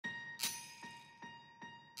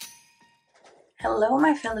Hello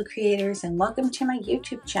my fellow creators and welcome to my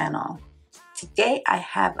YouTube channel. Today I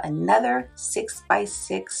have another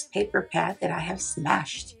 6x6 paper pad that I have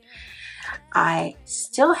smashed. I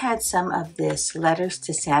still had some of this Letters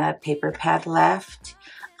to Santa paper pad left.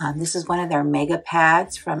 This is one of their mega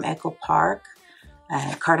pads from Echo Park,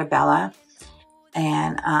 Cartabella,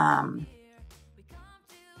 and I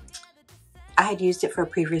had used it for a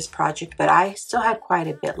previous project, but I still had quite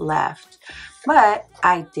a bit left. But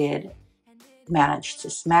I did manage to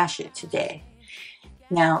smash it today.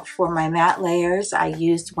 Now for my matte layers, I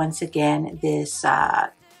used once again this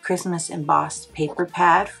Christmas embossed paper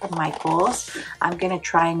pad from Michaels. I'm going to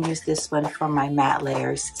try and use this one for my matte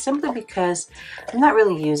layers simply because I'm not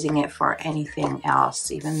really using it for anything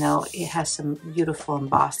else, even though it has some beautiful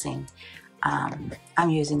embossing. I'm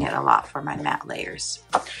using it a lot for my matte layers.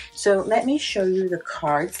 So let me show you the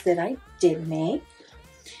cards that I did make.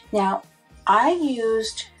 Now I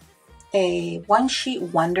used a One Sheet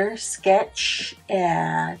Wonder sketch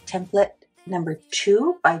template number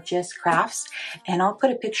 2 by Jess Crafts, and I'll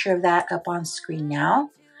put a picture of that up on screen now.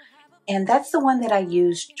 And that's the one that I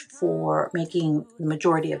used for making the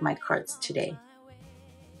majority of my cards today.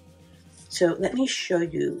 So let me show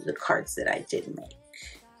you the cards that I did make.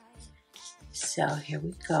 So here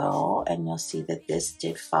we go, and you'll see that this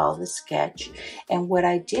did follow the sketch. And what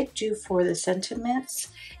I did do for the sentiments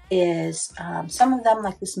is some of them,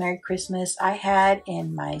 like this Merry Christmas, I had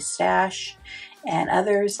in my stash, and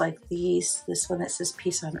others like these, this one that says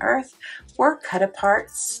Peace on Earth, were cut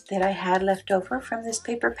aparts that I had left over from this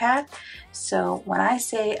paper pad. So when I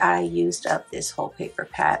say I used up this whole paper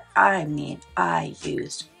pad, I mean I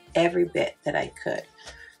used every bit that I could.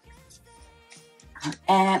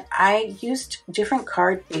 And I used different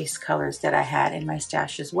card base colors that I had in my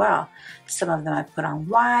stash as well. Some of them I put on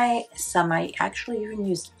white, some I actually even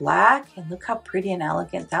used black, and look how pretty and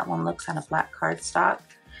elegant that one looks on a black cardstock.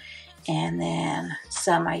 And then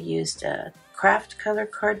some I used a craft color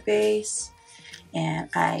card base, and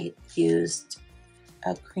I used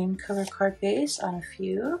a cream color card base on a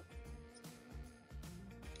few.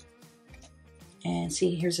 And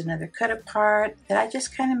see, here's another cut apart that I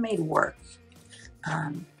just kind of made work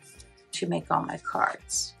to make all my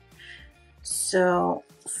cards. So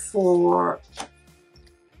for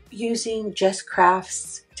using Jess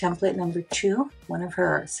Crafts template number 2, one of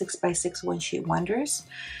her 6x6 One Sheet Wonders,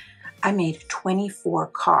 I made 24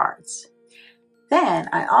 cards. Then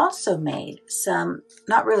I also made some,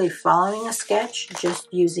 not really following a sketch,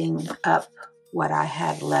 just using up what I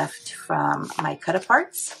had left from my cut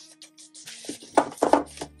aparts.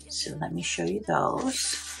 So let me show you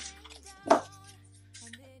those.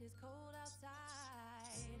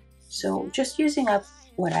 So just using up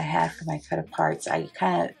what I had for my cut aparts, I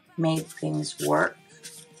kind of made things work.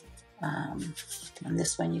 On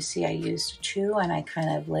this one you see I used 2 and I kind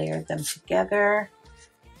of layered them together.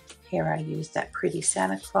 Here I used that pretty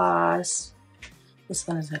Santa Claus. This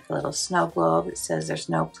one is like a little snow globe. It says there's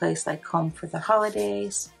no place like home for the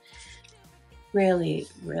holidays. Really,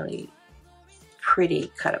 really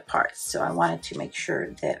pretty cut aparts. So I wanted to make sure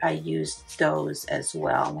that I used those as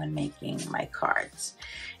well when making my cards.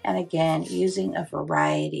 And again, using a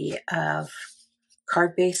variety of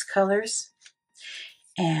card base colors.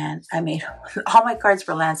 And I made all my cards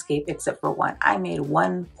for landscape except for one. I made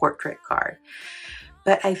one portrait card.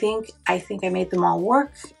 But I think I made them all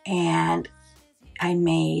work, and I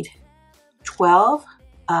made 12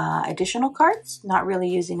 additional cards, not really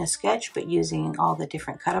using a sketch, but using all the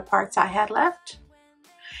different cut aparts I had left.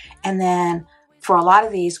 And then for a lot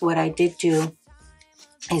of these, what I did do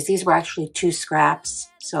is these were actually 2 scraps.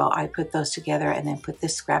 So I put those together and then put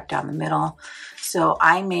this scrap down the middle. So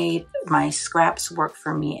I made my scraps work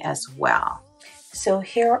for me as well. So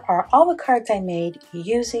here are all the cards I made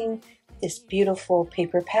using this beautiful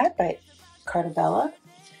paper pad by Cartabella.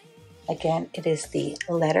 Again, it is the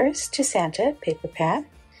Letters to Santa paper pad.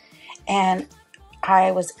 And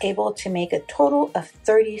I was able to make a total of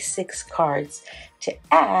 36 cards to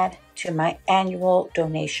add to my annual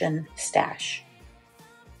donation stash.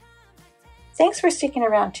 Thanks for sticking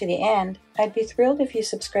around to the end. I'd be thrilled if you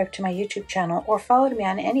subscribe to my YouTube channel or followed me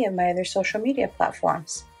on any of my other social media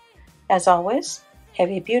platforms. As always, have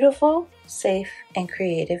a beautiful, safe, and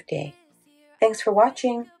creative day. Thanks for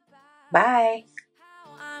watching. Bye.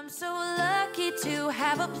 I'm so lucky to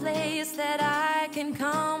have a place that I can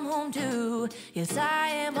come home to. Yes, I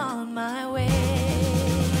am on my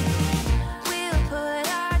way.